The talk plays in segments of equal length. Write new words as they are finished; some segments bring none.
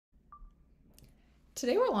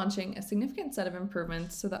Today we're launching a significant set of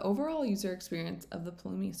improvements to the overall user experience of the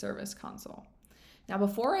Pulumi Service console. Now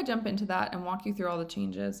before I jump into that and walk you through all the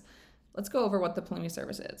changes, let's go over what the Pulumi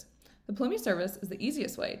Service is. The Pulumi Service is the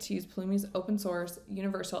easiest way to use Pulumi's open source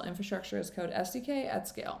universal infrastructure as code SDK at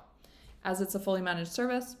scale. As it's a fully managed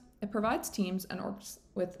service, it provides teams and orgs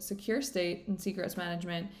with secure state and secrets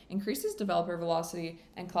management, increases developer velocity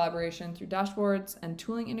and collaboration through dashboards and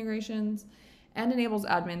tooling integrations, and enables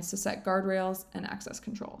admins to set guardrails and access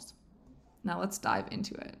controls. Now let's dive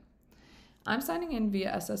into it. I'm signing in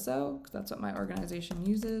via SSO because that's what my organization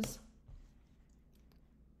uses.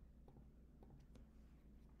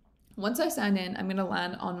 Once I sign in, I'm going to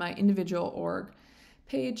land on my individual org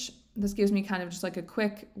page. This gives me kind of just like a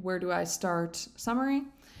quick where do I start summary,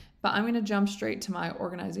 but I'm going to jump straight to my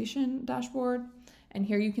organization dashboard. And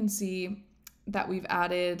here you can see that we've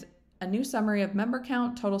added a new summary of member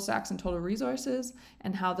count, total stacks, and total resources,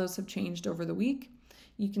 and how those have changed over the week.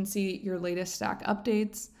 You can see your latest stack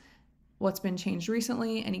updates, what's been changed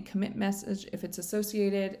recently, any commit message if it's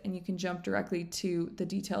associated, and you can jump directly to the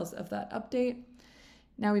details of that update.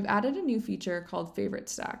 Now we've added a new feature called Favorite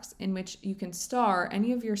Stacks, in which you can star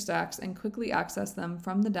any of your stacks and quickly access them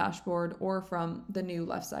from the dashboard or from the new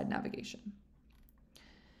left side navigation.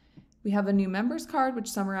 We have a new members card, which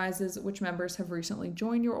summarizes which members have recently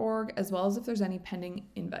joined your org, as well as if there's any pending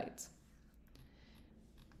invites.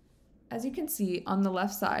 As you can see on the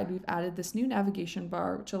left side, we've added this new navigation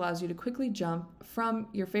bar, which allows you to quickly jump from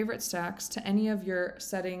your favorite stacks to any of your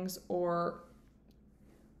settings or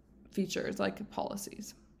features like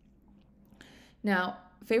policies. Now,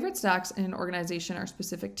 favorite stacks in an organization are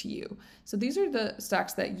specific to you. So these are the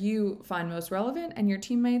stacks that you find most relevant, and your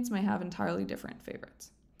teammates may have entirely different favorites.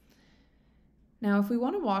 Now, if we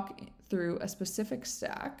want to walk through a specific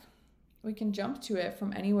stack, we can jump to it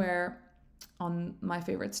from anywhere on my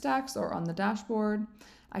favorite stacks or on the dashboard.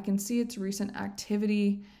 I can see its recent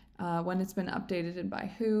activity, when it's been updated and by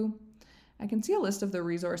who. I can see a list of the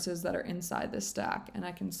resources that are inside this stack, and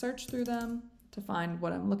I can search through them to find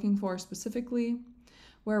what I'm looking for specifically.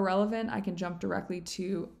 Where relevant, I can jump directly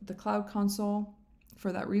to the Cloud Console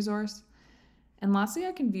for that resource. And lastly,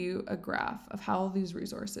 I can view a graph of how these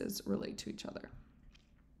resources relate to each other.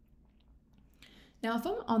 Now, if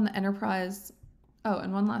I'm on the enterprise,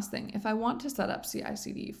 and one last thing, if I want to set up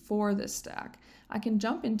CI/CD for this stack, I can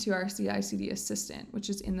jump into our CI/CD assistant, which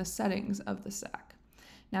is in the settings of the stack.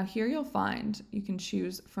 Now here you'll find you can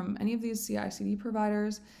choose from any of these CI/CD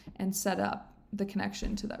providers and set up the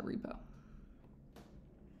connection to that repo.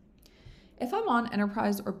 If I'm on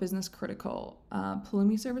Enterprise or Business Critical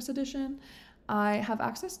Pulumi Service Edition, I have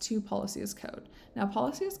access to Policy as Code. Now,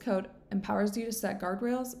 Policy as Code empowers you to set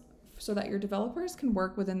guardrails so that your developers can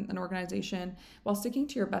work within an organization while sticking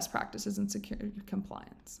to your best practices and security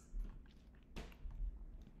compliance.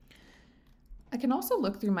 I can also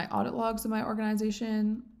look through my audit logs of my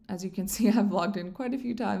organization. As you can see, I've logged in quite a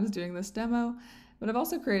few times doing this demo, but I've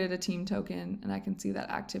also created a team token, and I can see that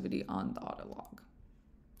activity on the audit log.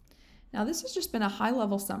 Now, this has just been a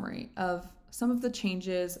high-level summary of some of the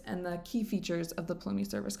changes and the key features of the Pulumi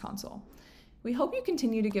Service console. We hope you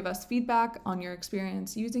continue to give us feedback on your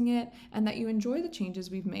experience using it and that you enjoy the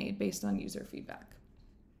changes we've made based on user feedback.